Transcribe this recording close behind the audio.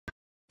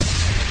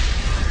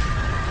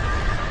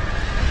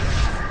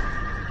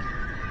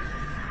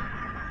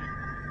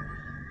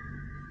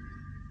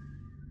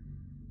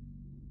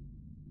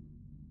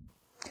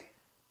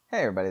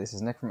Hey everybody, this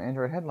is Nick from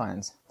Android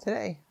Headlines.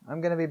 Today, I'm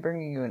going to be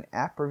bringing you an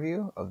app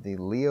review of the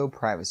Leo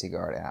Privacy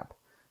Guard app.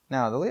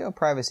 Now, the Leo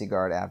Privacy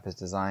Guard app is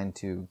designed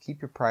to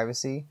keep your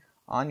privacy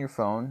on your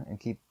phone and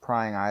keep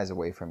prying eyes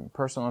away from your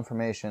personal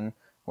information,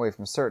 away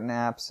from certain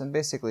apps, and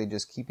basically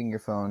just keeping your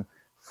phone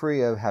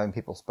free of having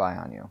people spy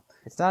on you.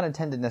 It's not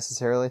intended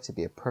necessarily to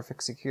be a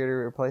perfect security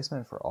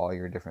replacement for all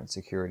your different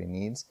security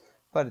needs,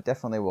 but it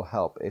definitely will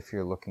help if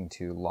you're looking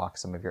to lock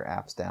some of your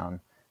apps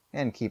down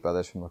and keep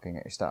others from looking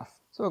at your stuff.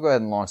 So we'll go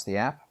ahead and launch the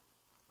app.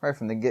 Right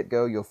from the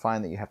get-go, you'll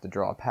find that you have to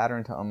draw a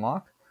pattern to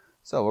unlock.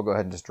 So we'll go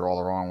ahead and just draw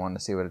the wrong one to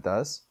see what it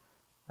does.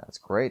 That's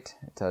great.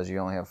 It tells you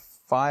only have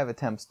 5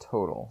 attempts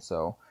total,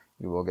 so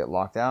you will get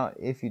locked out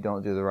if you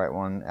don't do the right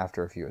one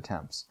after a few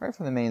attempts. Right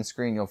from the main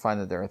screen, you'll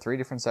find that there are 3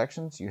 different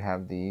sections. You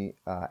have the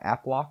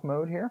app lock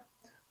mode here.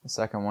 The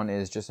second one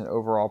is just an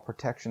overall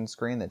protection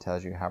screen that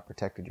tells you how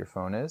protected your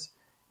phone is.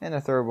 And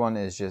the third one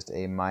is just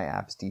a My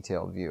Apps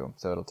detailed view.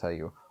 So it'll tell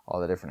you all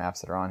the different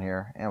apps that are on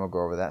here, and we'll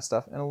go over that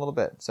stuff in a little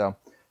bit. So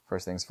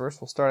first things first,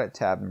 we'll start at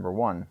tab number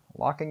 1,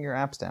 locking your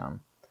apps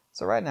down.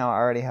 So right now I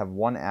already have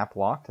one app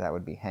locked, that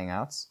would be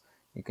Hangouts.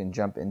 You can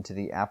jump into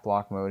the app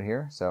lock mode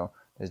here. So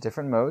there's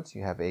different modes.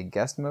 You have a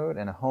guest mode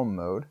and a home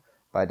mode.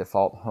 By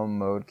default, home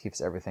mode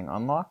keeps everything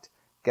unlocked.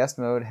 Guest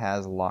mode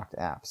has locked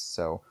apps.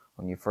 So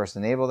when you first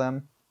enable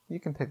them, you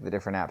can pick the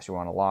different apps you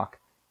want to lock.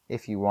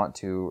 If you want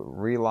to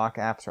relock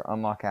apps or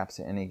unlock apps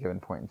at any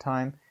given point in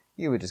time,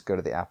 you would just go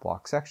to the app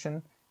lock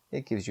section.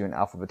 It gives you an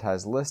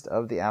alphabetized list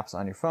of the apps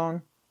on your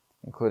phone,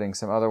 including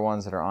some other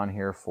ones that are on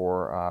here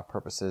for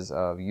purposes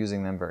of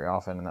using them very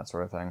often and that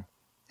sort of thing.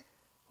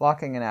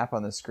 Locking an app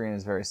on the screen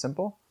is very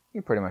simple.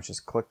 You pretty much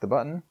just click the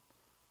button.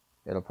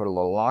 It'll put a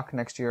little lock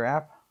next to your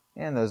app,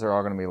 and those are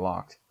all going to be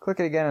locked. Click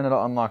it again and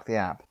it'll unlock the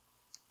app.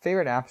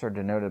 Favorite apps are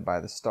denoted by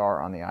the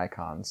star on the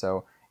icon,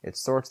 so it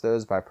sorts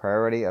those by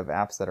priority of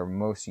apps that are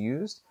most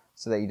used,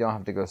 so that you don't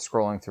have to go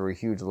scrolling through a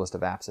huge list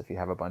of apps if you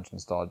have a bunch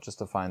installed just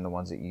to find the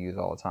ones that you use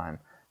all the time.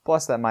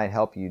 Plus, that might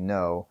help you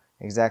know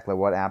exactly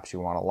what apps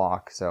you want to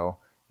lock. So,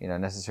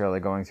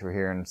 necessarily going through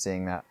here and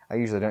seeing that. I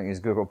usually don't use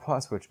Google+,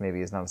 which maybe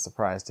is not a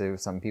surprise to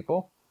some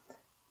people.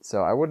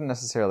 So I wouldn't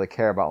necessarily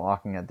care about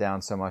locking it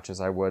down so much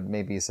as I would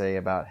maybe say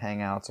about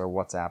Hangouts or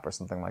WhatsApp or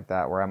something like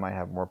that, where I might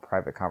have more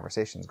private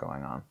conversations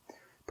going on.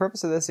 The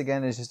purpose of this,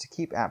 again, is just to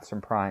keep apps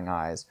from prying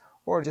eyes,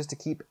 or just to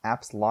keep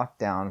apps locked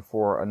down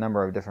for a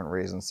number of different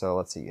reasons. So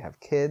let's say you have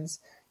kids,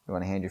 you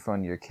want to hand your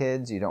phone to your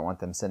kids, you don't want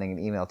them sending an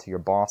email to your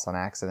boss on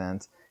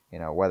accident,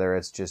 whether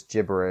it's just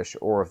gibberish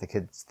or if the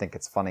kids think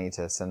it's funny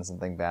to send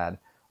something bad,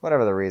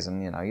 whatever the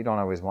reason, you don't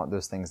always want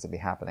those things to be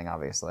happening,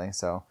 obviously.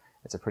 So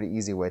it's a pretty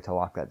easy way to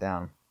lock that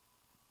down.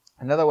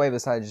 Another way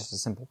besides just a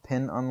simple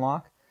PIN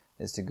unlock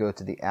is to go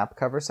to the app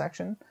cover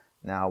section.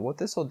 Now what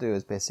this will do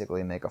is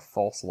basically make a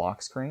false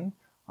lock screen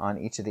on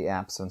each of the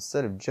apps. So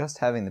instead of just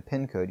having the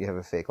PIN code, you have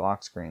a fake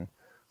lock screen.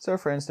 So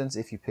for instance,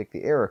 if you pick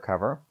the error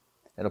cover,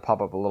 it'll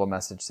pop up a little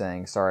message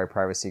saying, sorry,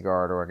 Privacy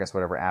Guard, or I guess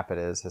whatever app it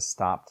is, has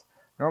stopped.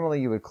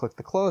 Normally you would click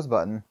the close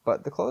button,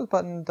 but the close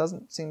button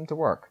doesn't seem to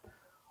work.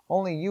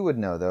 Only you would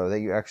know, though, that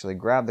you actually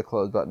grab the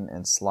close button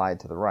and slide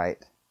to the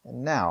right,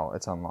 and now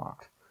it's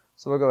unlocked.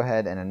 So we'll go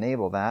ahead and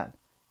enable that,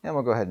 and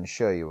we'll go ahead and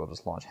show you. We'll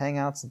just launch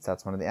Hangouts, since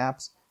that's one of the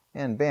apps,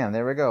 and bam,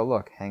 there we go.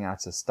 Look,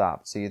 Hangouts has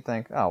stopped. So you'd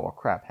think, oh, well,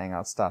 crap,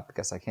 Hangouts stopped. I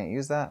guess I can't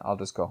use that. I'll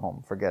just go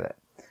home. Forget it.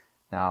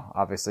 Now,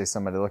 obviously,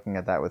 somebody looking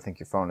at that would think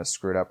your phone is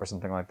screwed up or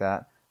something like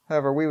that.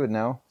 However, we would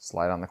know.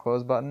 Slide on the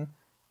close button,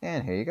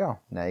 and here you go.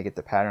 Now you get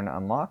the pattern to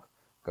unlock.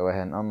 Go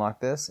ahead and unlock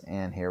this,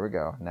 and here we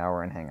go. Now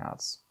we're in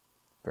Hangouts.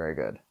 Very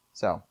good.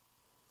 So,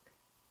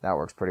 that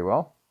works pretty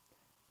well.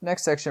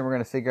 Next section we're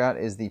going to figure out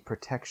is the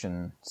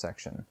protection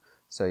section.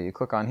 So you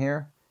click on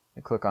here,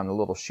 you click on the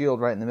little shield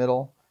right in the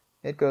middle.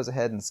 It goes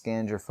ahead and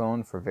scans your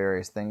phone for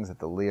various things that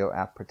the Leo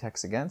app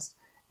protects against,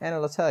 and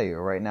it'll tell you,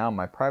 right now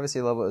my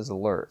privacy level is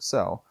alert.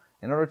 So,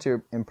 in order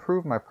to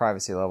improve my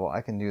privacy level, I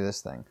can do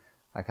this thing.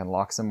 I can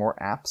lock some more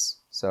apps.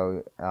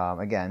 So,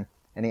 again,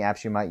 any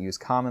apps you might use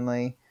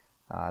commonly,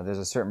 there's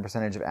a certain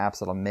percentage of apps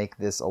that'll make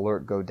this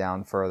alert go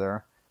down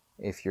further.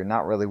 If you're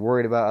not really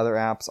worried about other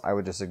apps, I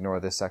would just ignore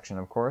this section,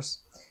 of course.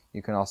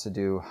 You can also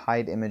do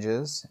hide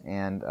images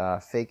and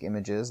fake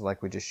images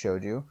like we just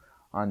showed you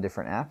on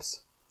different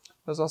apps.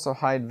 There's also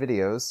hide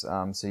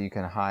videos, so you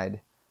can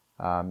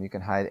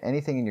hide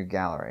anything in your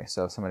gallery.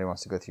 So if somebody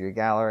wants to go through your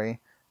gallery,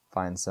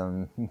 find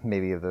some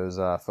maybe of those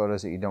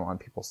photos that you don't want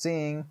people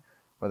seeing,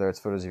 whether it's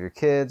photos of your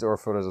kids or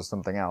photos of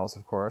something else,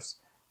 of course,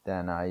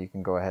 then you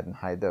can go ahead and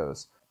hide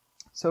those.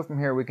 So from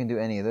here we can do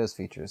any of those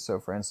features. So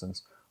for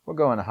instance, we'll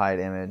go into hide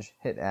image,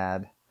 hit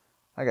add.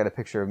 I got a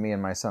picture of me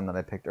and my son that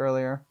I picked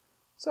earlier.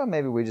 So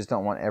maybe we just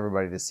don't want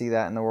everybody to see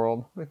that in the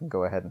world. We can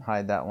go ahead and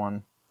hide that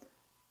one.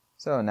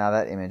 So now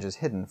that image is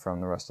hidden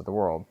from the rest of the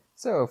world.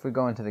 So if we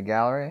go into the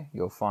gallery,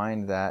 you'll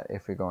find that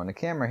if we go into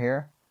camera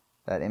here,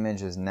 that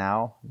image is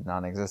now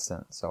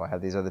non-existent. So I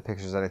have these other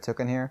pictures that I took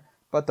in here,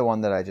 but the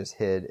one that I just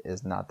hid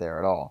is not there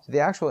at all. So the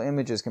actual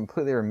image is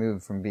completely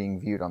removed from being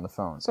viewed on the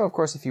phone. So of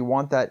course, if you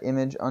want that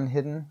image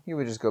unhidden, you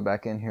would just go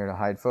back in here to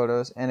hide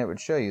photos, and it would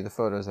show you the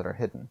photos that are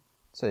hidden.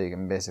 So you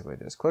can basically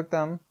just click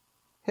them,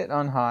 hit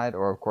unhide,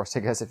 or of course I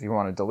guess if you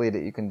want to delete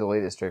it, you can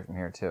delete it straight from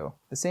here too.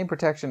 The same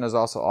protection is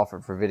also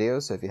offered for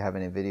videos, so if you have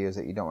any videos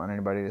that you don't want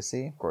anybody to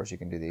see, of course you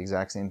can do the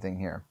exact same thing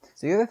here.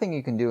 So the other thing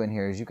you can do in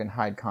here is you can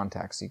hide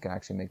contacts. You can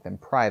actually make them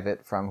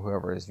private from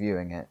whoever is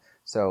viewing it.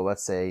 So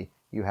let's say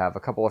you have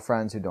a couple of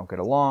friends who don't get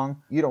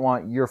along. You don't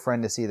want your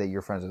friend to see that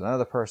you're friends with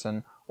another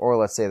person, or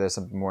let's say there's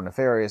something more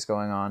nefarious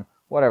going on.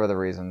 Whatever the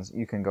reasons,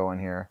 you can go in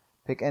here,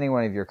 pick any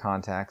one of your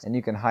contacts, and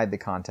you can hide the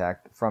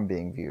contact from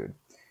being viewed.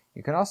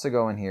 You can also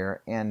go in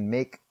here and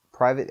make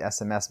private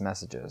SMS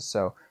messages.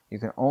 So you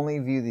can only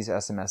view these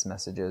SMS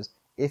messages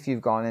if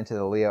you've gone into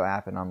the Leo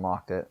app and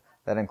unlocked it.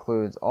 That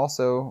includes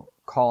also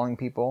calling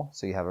people.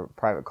 So you have a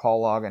private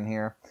call log in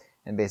here.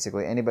 And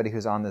basically anybody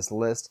who's on this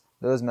list,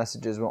 those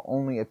messages will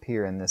only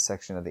appear in this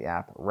section of the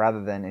app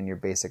rather than in your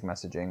basic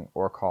messaging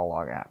or call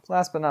log apps.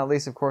 Last but not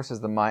least, of course, is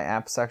the My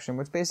Apps section,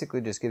 which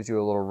basically just gives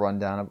you a little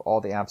rundown of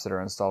all the apps that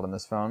are installed in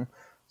this phone.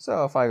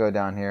 So if I go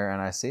down here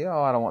and I see,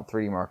 oh, I don't want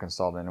 3D Mark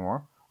installed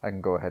anymore, I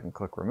can go ahead and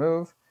click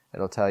remove.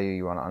 It'll tell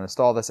you want to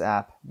uninstall this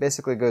app.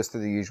 Basically goes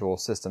through the usual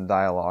system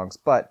dialogues,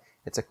 but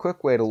it's a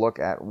quick way to look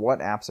at what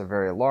apps are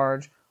very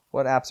large,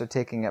 what apps are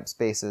taking up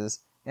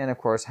spaces, and of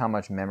course how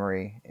much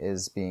memory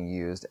is being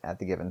used at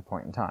the given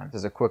point in time.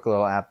 There's a quick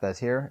little app that's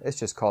here. It's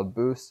just called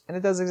Boost, and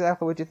it does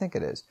exactly what you think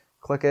it is.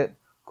 Click it,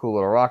 cool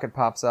little rocket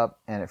pops up,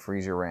 and it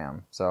frees your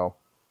RAM. So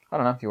I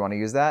don't know if you want to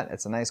use that.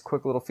 It's a nice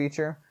quick little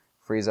feature.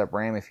 Frees up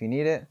RAM if you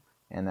need it.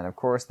 And then of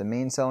course the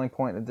main selling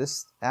point of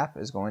this app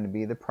is going to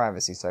be the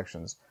privacy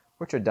sections,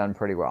 which are done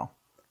pretty well.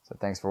 So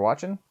thanks for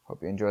watching.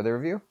 Hope you enjoyed the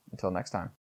review. Until next time.